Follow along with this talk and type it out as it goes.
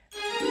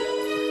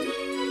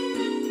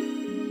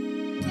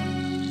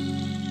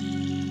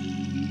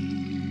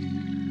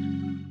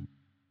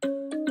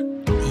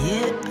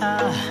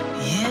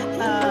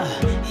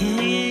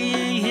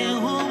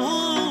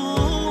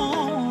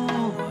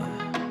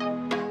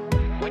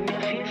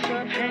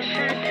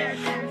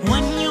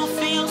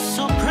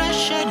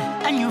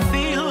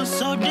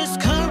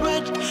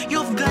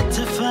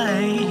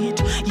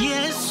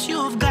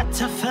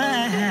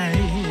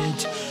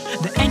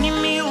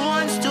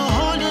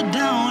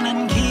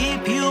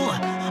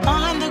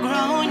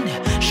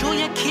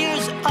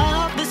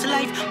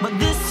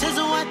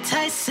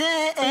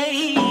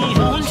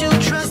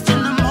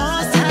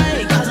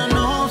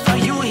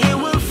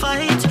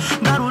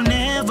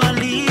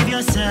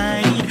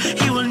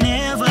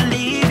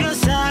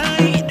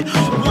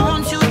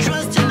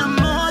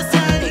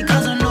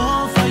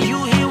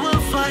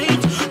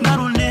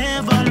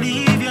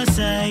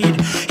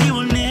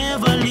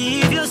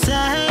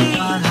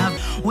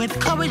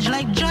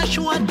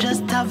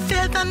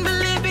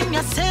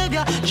your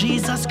Savior,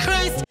 Jesus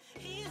Christ.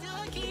 He's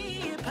your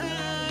keeper,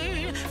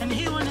 and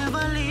He will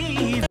never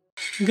leave.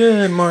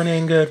 Good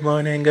morning, good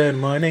morning, good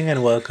morning,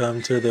 and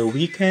welcome to the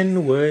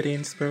Weekend Word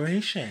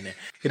Inspiration.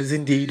 It is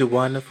indeed a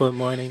wonderful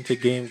morning to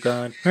give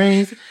God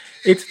praise.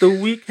 It's the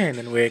weekend,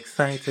 and we're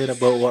excited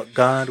about what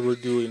God will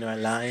do in our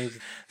lives.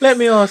 Let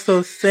me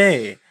also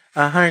say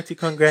a hearty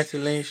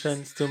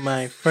congratulations to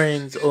my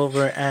friends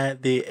over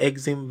at the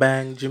Exim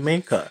Bank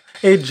Jamaica.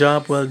 A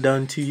job well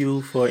done to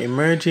you for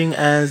emerging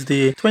as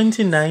the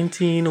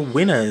 2019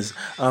 winners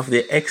of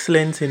the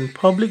Excellence in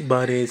Public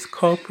Bodies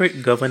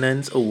Corporate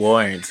Governance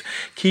Awards.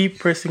 Keep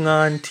pressing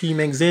on, Team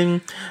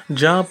Exim.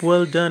 Job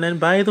well done. And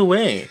by the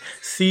way,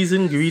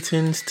 season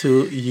greetings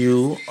to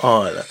you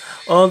all.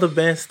 All the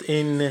best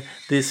in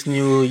this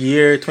new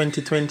year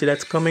 2020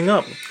 that's coming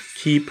up.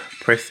 Keep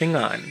pressing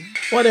on.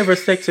 Whatever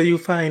sector you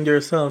find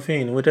yourself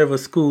in, whatever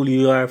school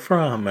you are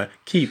from,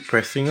 keep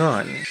pressing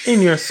on.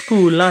 In your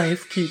school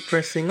life, keep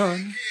pressing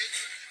on.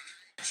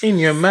 In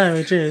your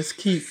marriages,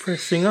 keep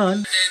pressing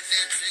on.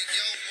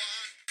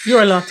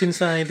 You're locked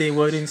inside the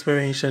Word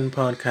Inspiration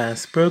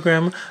podcast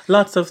program.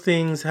 Lots of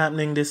things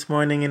happening this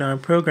morning in our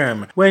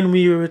program. When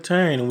we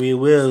return, we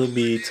will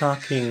be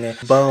talking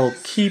about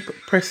keep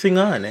pressing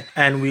on,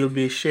 and we'll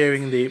be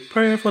sharing the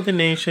prayer for the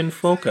nation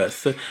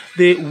focus,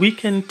 the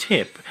weekend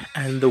tip,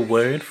 and the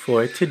word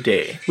for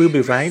today. We'll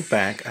be right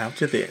back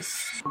after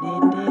this.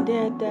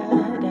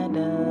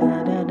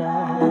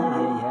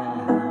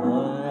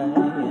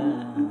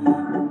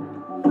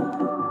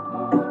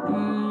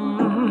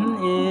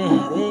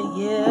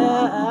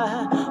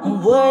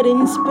 Word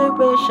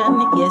inspiration,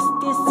 yes,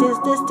 this is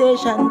the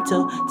station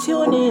to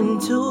tune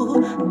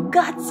into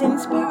God's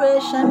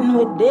inspiration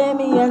with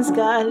Damian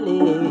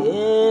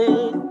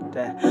Scarlett.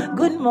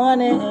 Good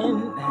morning,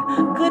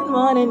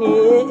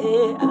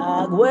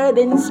 yeah. Word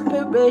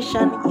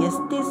inspiration, yes,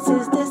 this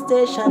is the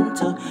station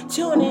to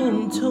tune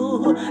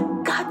into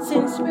God's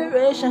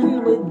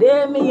inspiration with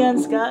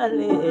Damian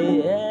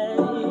Scarlett.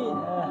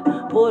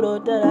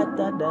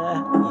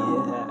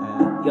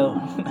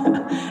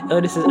 Yo,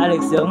 this is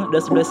Alex Young,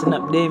 just blessing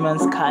up Damian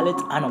Scarlett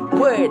on a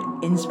word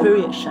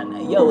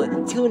inspiration. Yo,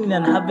 tune in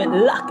and have it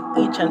locked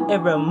each and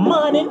every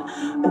morning.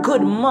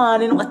 Good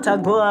morning, what a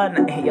go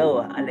on.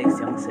 Yo, Alex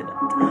Young said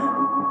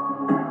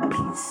that.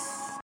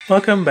 Peace.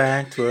 Welcome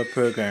back to our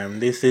program.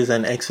 This is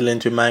an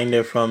excellent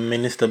reminder from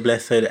Minister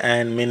Blessed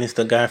and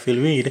Minister Garfield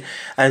Reed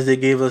as they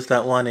gave us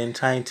that one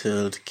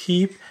entitled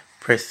Keep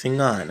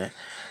Pressing On.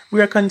 We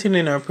are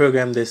continuing our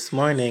program this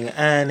morning,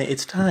 and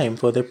it's time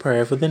for the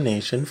Prayer for the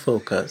Nation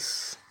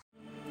focus.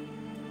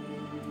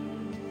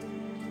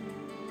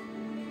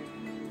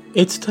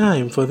 It's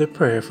time for the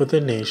Prayer for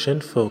the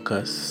Nation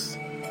focus.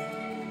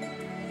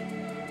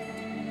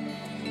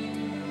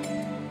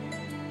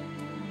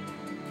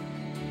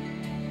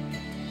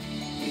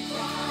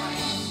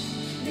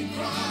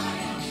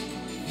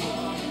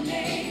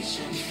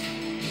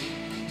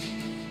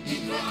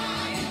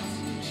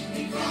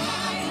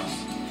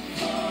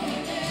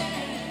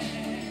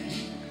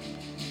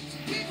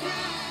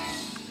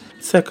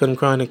 Second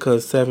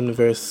Chronicles 7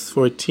 verse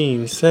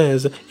 14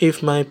 says,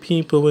 If my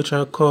people which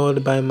are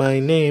called by my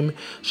name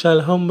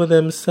shall humble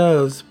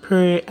themselves,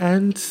 pray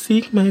and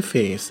seek my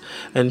face,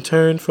 and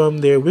turn from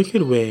their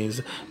wicked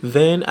ways,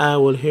 then I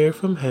will hear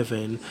from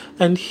heaven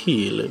and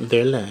heal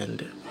their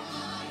land.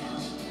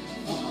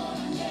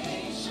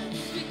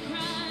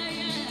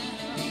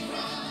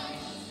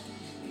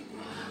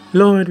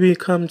 Lord, we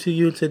come to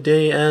you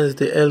today as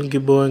the El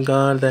Gibor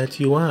God that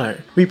you are.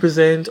 We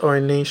present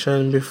our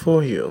nation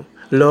before you.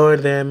 Lord,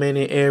 there are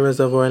many areas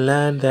of our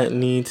land that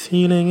needs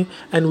healing,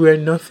 and we are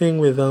nothing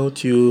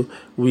without you.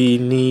 We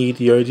need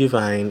your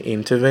divine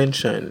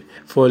intervention.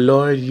 For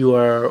Lord, you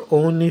are our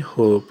only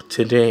hope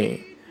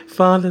today.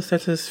 Father,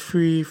 set us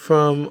free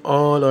from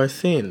all our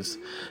sins.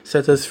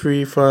 Set us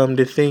free from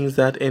the things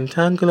that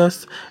entangle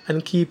us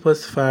and keep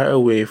us far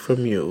away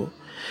from you.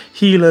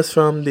 Heal us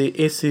from the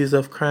issues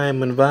of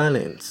crime and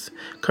violence,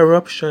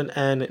 corruption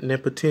and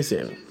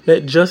nepotism.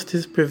 Let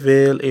justice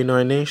prevail in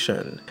our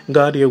nation.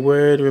 God, your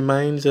word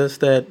reminds us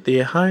that the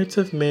hearts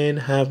of men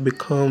have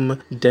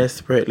become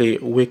desperately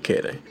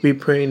wicked. We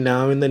pray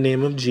now in the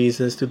name of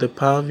Jesus, through the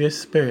power of your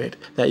Spirit,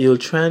 that you'll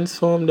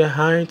transform the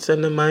hearts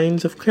and the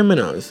minds of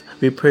criminals.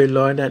 We pray,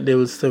 Lord, that they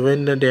will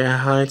surrender their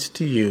hearts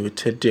to you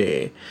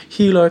today.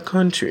 Heal our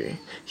country.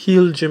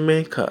 Heal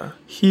Jamaica.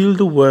 Heal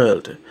the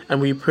world. And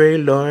we pray,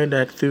 Lord,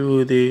 that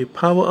through the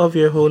power of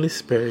your Holy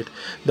Spirit,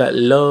 that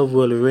love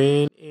will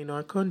reign in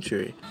our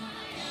country.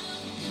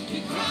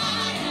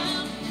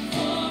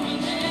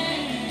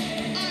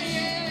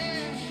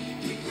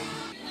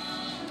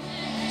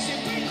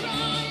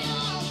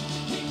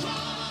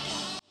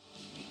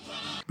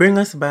 Bring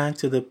us back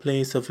to the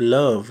place of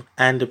love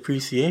and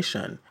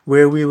appreciation,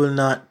 where we will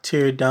not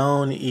tear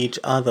down each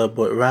other,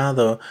 but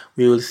rather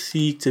we will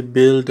seek to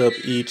build up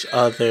each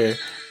other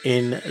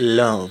in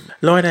love.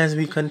 Lord, as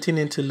we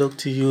continue to look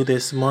to you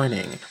this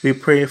morning, we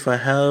pray for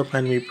help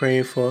and we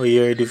pray for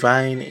your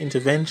divine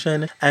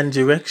intervention and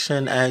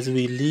direction as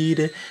we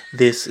lead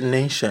this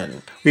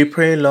nation. We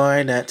pray,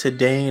 Lord, that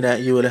today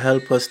that you will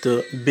help us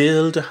to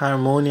build a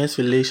harmonious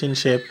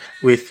relationship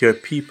with your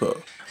people.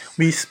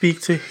 We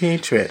speak to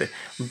hatred,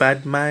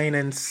 bad mind,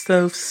 and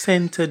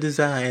self-centered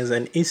desires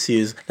and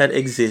issues that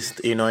exist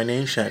in our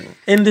nation.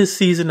 In this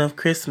season of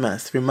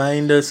Christmas,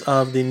 remind us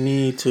of the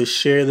need to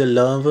share the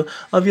love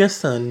of your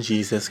Son,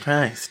 Jesus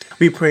Christ.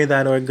 We pray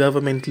that our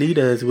government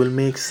leaders will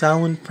make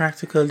sound,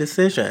 practical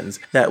decisions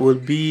that will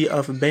be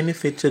of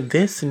benefit to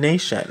this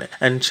nation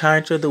and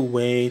charter the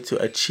way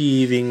to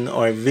achieving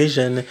our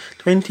Vision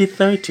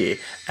 2030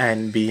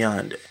 and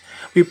beyond.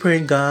 We pray,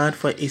 God,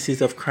 for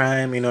issues of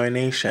crime in our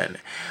nation.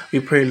 We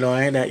pray,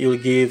 Lord, that you'll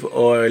give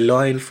our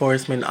law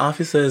enforcement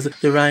officers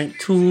the right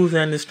tools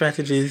and the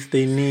strategies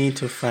they need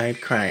to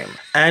fight crime.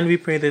 And we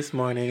pray this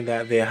morning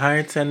that the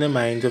hearts and the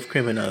minds of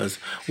criminals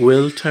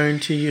will turn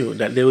to you,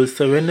 that they will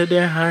surrender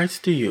their hearts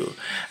to you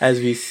as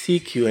we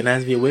seek you and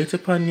as we wait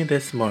upon you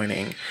this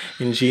morning.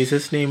 In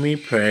Jesus' name we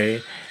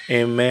pray.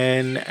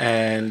 Amen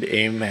and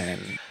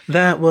amen.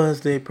 That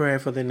was the prayer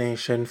for the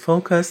nation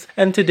focus,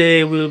 and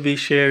today we'll be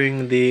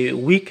sharing the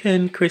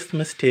weekend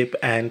Christmas tip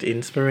and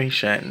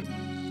inspiration.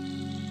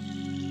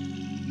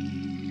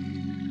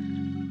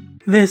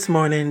 This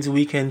morning's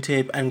weekend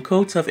tip and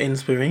quotes of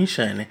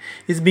inspiration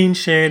is being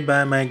shared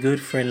by my good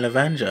friend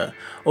Lavanja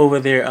over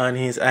there on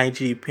his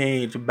IG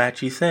page.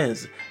 Batchy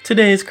says,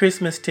 today's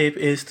Christmas tip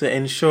is to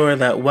ensure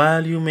that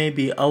while you may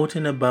be out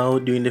and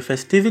about during the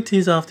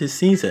festivities of the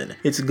season,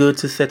 it's good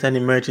to set an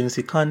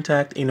emergency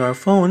contact in our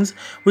phones,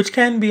 which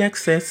can be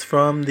accessed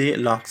from the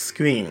lock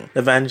screen.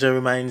 Lavanja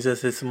reminds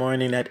us this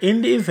morning that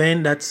in the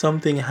event that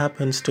something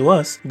happens to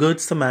us,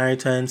 Good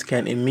Samaritans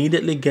can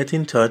immediately get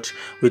in touch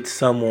with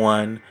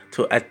someone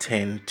to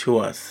attend to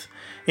us.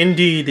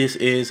 Indeed, this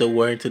is a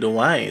word to the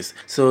wise.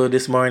 So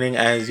this morning,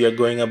 as you're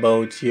going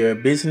about your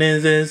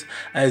businesses,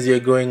 as you're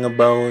going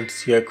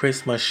about your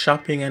Christmas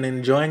shopping and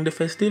enjoying the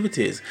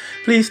festivities,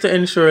 please to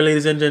ensure,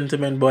 ladies and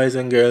gentlemen, boys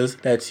and girls,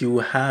 that you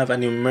have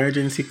an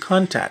emergency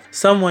contact,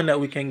 someone that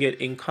we can get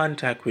in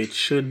contact with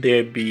should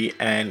there be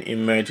an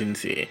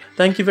emergency.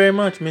 Thank you very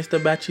much, Mr.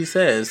 Batchy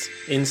says,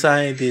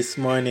 inside this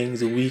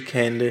morning's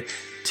weekend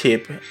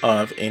tip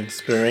of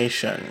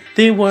inspiration.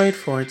 The word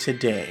for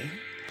today.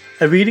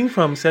 A reading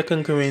from 2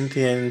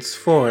 Corinthians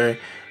 4,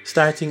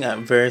 starting at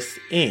verse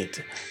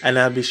 8, and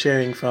I'll be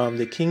sharing from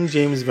the King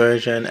James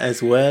Version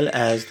as well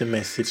as the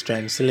Message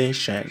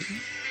translation.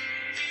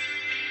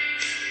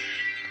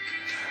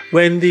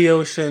 When the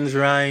oceans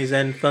rise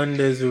and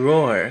thunders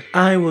roar,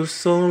 I will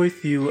soar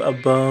with you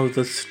above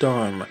the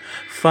storm.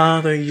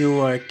 Father, you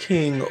are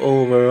king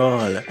over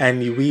all,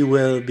 and we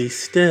will be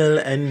still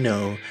and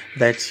know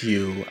that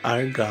you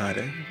are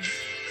God.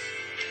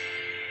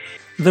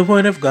 The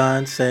Word of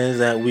God says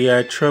that we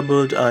are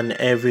troubled on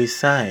every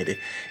side,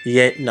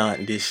 yet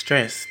not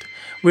distressed.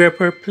 We are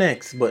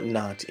perplexed, but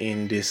not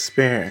in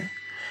despair.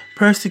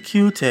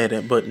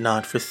 Persecuted, but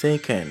not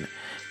forsaken.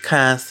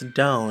 Cast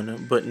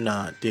down, but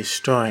not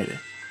destroyed.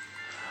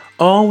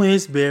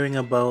 Always bearing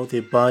about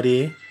in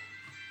the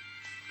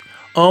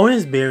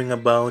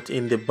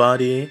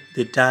body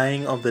the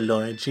dying of the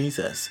Lord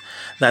Jesus,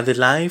 that the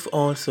life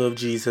also of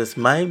Jesus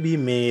might be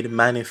made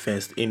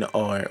manifest in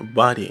our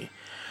body,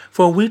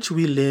 for which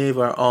we live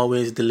are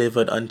always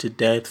delivered unto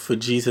death for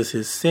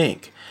Jesus'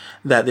 sake,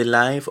 that the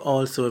life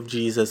also of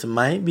Jesus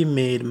might be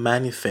made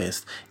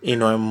manifest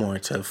in our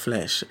mortal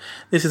flesh.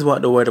 This is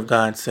what the Word of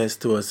God says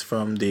to us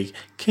from the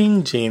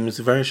King James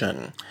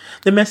Version.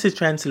 The Message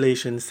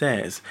translation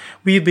says,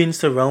 we've been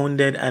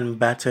surrounded and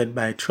battered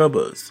by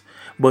troubles,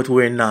 but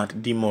we're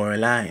not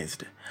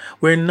demoralized.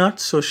 We're not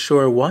so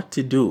sure what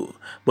to do,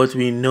 but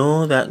we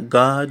know that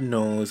God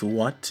knows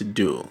what to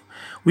do.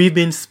 We've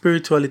been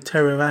spiritually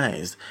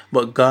terrorized,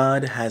 but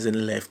God hasn't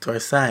left our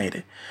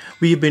side.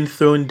 We've been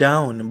thrown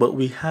down, but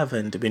we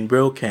haven't been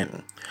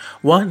broken.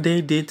 What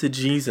they did to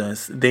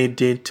Jesus, they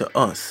did to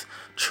us.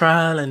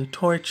 Trial and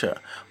torture,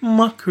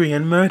 mockery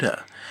and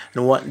murder.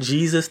 And what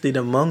Jesus did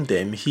among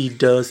them, he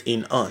does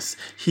in us.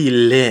 He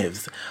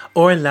lives.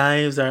 Our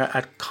lives are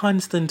at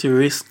constant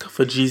risk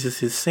for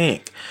Jesus'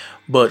 sake,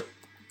 but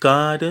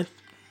our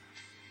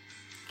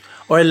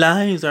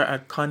lives are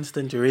at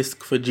constant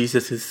risk for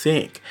Jesus'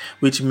 sake,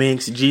 which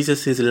makes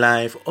Jesus'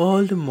 life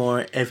all the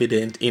more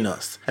evident in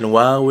us. And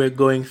while we're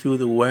going through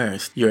the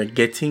worst, you're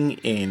getting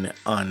in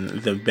on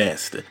the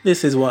best.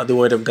 This is what the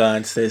Word of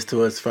God says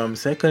to us from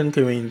 2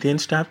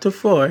 Corinthians chapter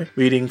 4,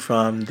 reading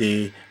from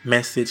the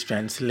Message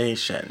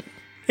translation.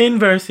 In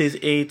verses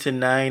 8 to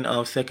 9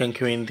 of 2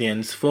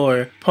 Corinthians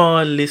 4,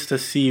 Paul lists a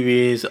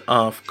series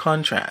of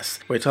contrasts.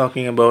 We're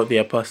talking about the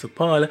Apostle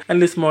Paul, and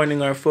this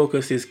morning our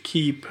focus is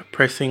keep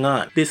pressing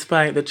on.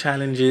 Despite the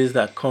challenges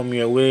that come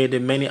your way, the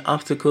many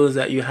obstacles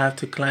that you have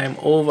to climb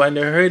over and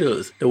the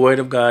hurdles, the Word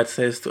of God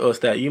says to us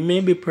that you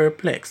may be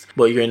perplexed,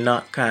 but you're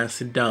not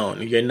cast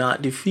down, you're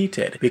not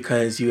defeated,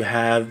 because you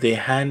have the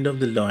hand of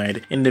the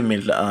Lord in the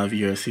middle of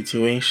your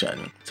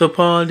situation. So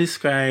Paul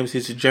describes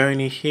his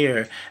journey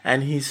here,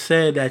 and he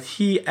said that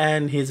he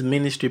and his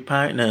ministry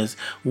partners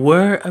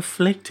were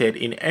afflicted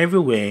in every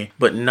way,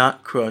 but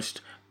not crushed,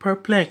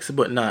 perplexed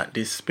but not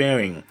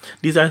despairing.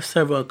 These are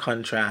several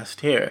contrasts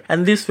here,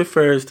 and this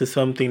refers to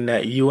something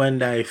that you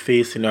and I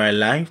face in our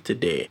life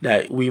today,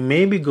 that we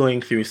may be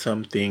going through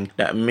something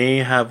that may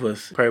have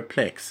us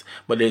perplexed,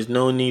 but there's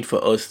no need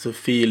for us to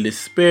feel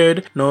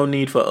despaired, no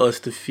need for us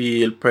to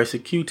feel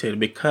persecuted,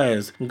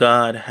 because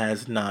God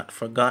has not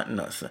forgotten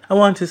us. I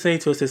want to say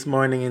to us this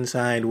morning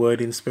inside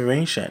Word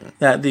Inspiration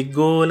that the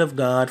goal of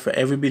God for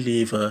every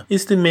believer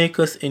is to make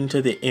us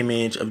into the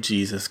image of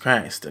Jesus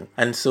Christ.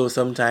 And so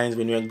sometimes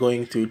when you're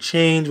going through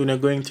change, when you're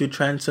going through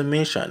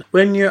transformation,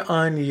 when you're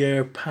on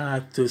your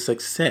path to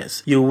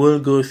success, you will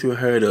go through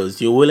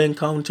hurdles, you will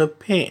encounter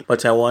pain.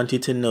 But I want you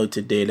to know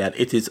today that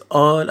it is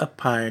all a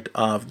part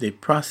of the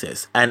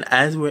process. And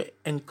as we're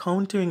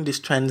encountering this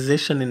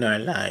transition in our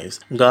lives,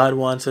 God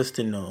wants us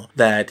to know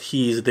that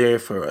He is there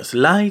for us.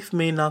 Life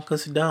may knock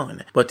us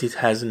down, but it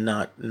has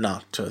not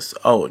knocked us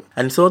out.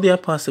 And so the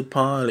Apostle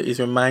Paul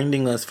is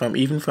reminding us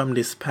even from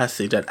this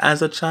passage that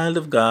as a child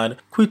of God,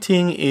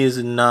 quitting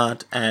is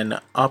not an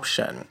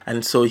option.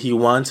 And so he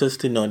wants us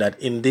to know that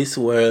in this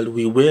world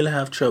we will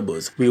have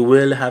troubles, we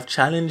will have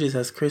challenges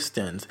as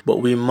Christians,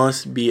 but we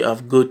must be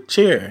of good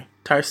cheer.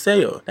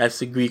 Tarseo, that's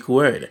the Greek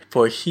word,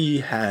 for he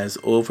has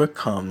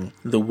overcome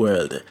the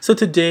world. So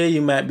today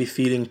you might be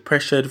feeling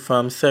pressured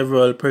from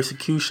several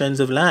persecutions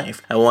of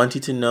life. I want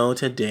you to know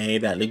today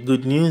that the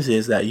good news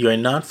is that you are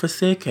not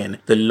forsaken.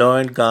 The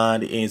Lord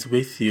God is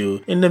with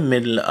you in the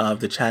middle of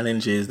the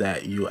challenges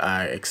that you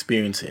are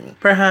experiencing.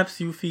 Perhaps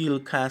you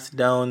feel cast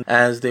down,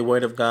 as the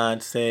Word of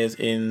God says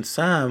in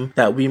Psalm,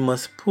 that we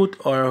must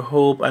put our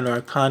hope and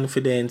our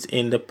confidence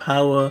in the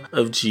power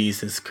of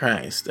Jesus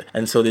Christ.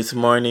 And so this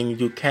morning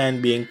you can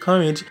be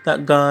encouraged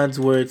that God's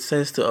word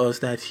says to us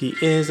that He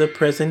is a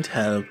present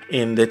help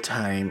in the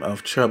time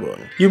of trouble.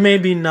 You may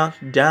be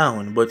knocked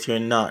down, but you're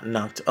not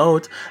knocked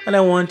out, and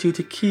I want you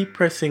to keep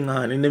pressing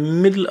on. In the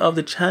middle of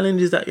the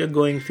challenges that you're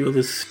going through,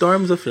 the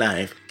storms of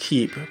life,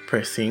 keep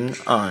pressing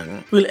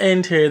on. We'll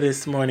end here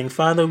this morning.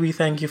 Father, we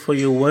thank you for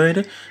your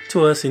word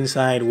to us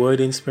inside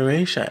Word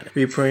Inspiration.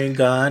 We pray,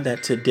 God,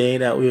 that today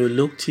that we will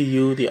look to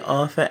you, the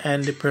author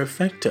and the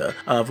perfecter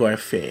of our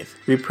faith.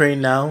 We pray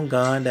now,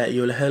 God, that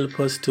you'll help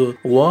us to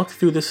walk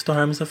through the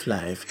storms of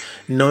life,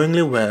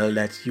 knowingly well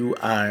that you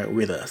are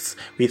with us.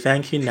 We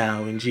thank you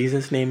now. In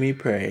Jesus' name we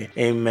pray.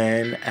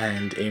 Amen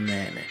and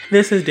amen.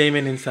 This is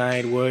Damon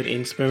inside Word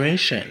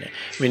Inspiration,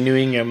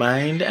 renewing your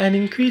mind and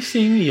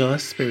increasing your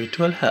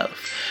spiritual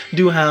health.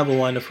 Do have a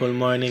wonderful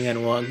morning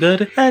and walk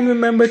good. And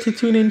remember to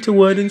tune into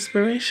Word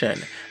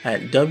Inspiration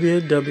at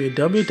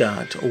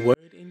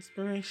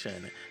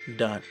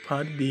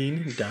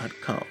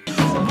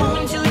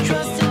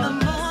www.wordinspiration.podbean.com.